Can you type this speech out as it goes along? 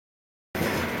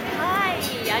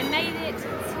it to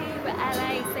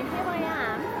LA. So here I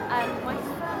am, my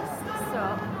first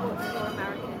stop, Baltimore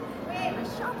American, a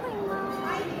shopping mall.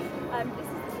 This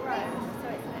is the Grove, so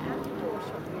it's an outdoor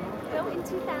shopping mall, built in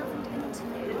 2002.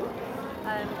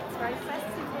 It's very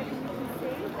festive here, as you can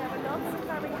see. There are lots of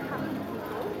very happy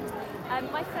people.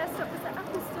 My first stop was the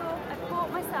Apple Store. I bought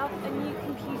myself a new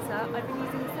computer. I've been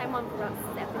using the same one for about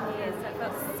 7 years, so it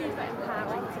felt super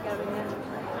empowering to go in and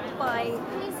buy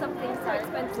something so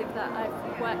expensive that I've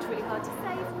worked really hard to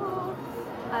save for,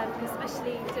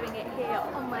 especially doing it here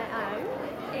on my own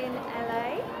in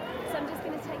LA. So I'm just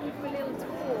going to take you for a little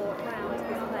tour around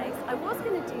this place. I was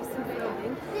going to do some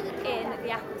filming in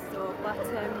the Apple Store, but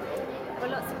there were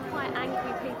lots of quite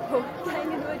angry people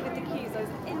getting annoyed with the queues. I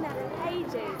was in there for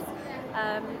ages.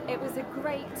 It was a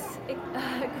great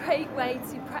way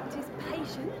to practice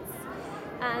patience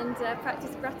and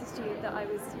practice gratitude that I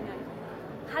was,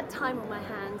 had time on my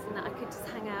hands and that I could just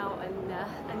hang out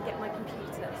and get my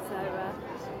computer. So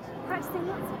practicing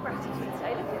lots of gratitude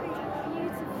today. Look at these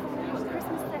beautiful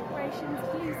Christmas decorations,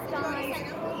 blue skies.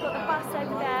 We've got the bus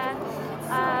over there.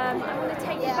 I want to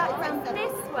take you back around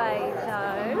this way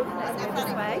though. Let's go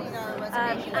this way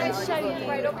and show you the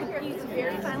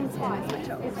beautiful fountains, which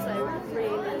are also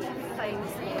really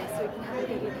famous here. So we can have a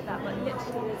good look at that. But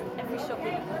literally, there's every shop that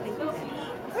you can think of.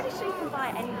 I'm pretty sure you can buy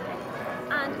anything.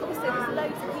 And also there's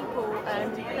loads of people,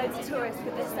 loads of tourists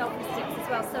with their selfie sticks as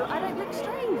well, so I don't look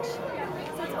strange.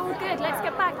 So it's all good. Let's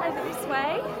get back over this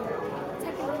way.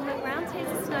 Take a little look around.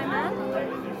 Here's a snowman.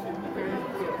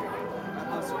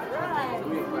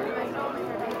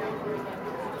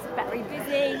 It's very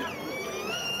busy.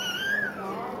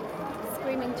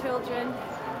 Screaming children.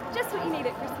 Just what you need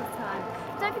at Christmas time.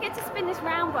 Don't forget to spin this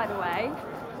round, by the way.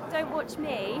 Don't watch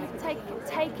me.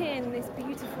 Take in this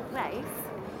beautiful place.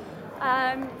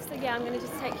 So yeah, I'm going to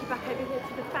just take you back over here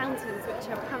to the fountains, which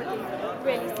are apparently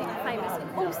really super famous.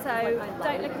 Also,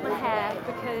 don't look at my hair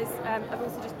because I've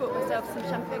also just bought myself some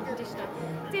shampoo and conditioner.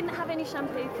 Didn't have any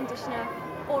shampoo, conditioner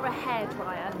or a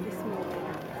hairdryer this morning.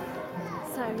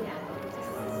 So yeah,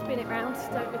 just spin it round,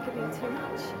 don't look at me too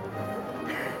much.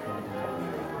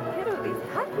 Look at all these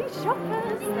happy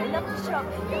shoppers, they love to shop.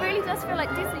 It really does feel like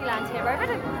Disneyland here. I read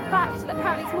a fact that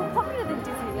apparently it's more popular than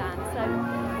Disneyland, so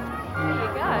there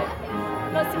you go.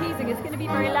 Lots of music. It's going to be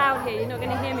very loud here. You're not going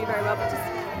to hear me very well, but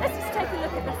let's just take a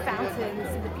look at the fountains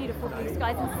and the beautiful blue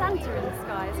skies and Santa in the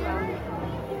sky as well.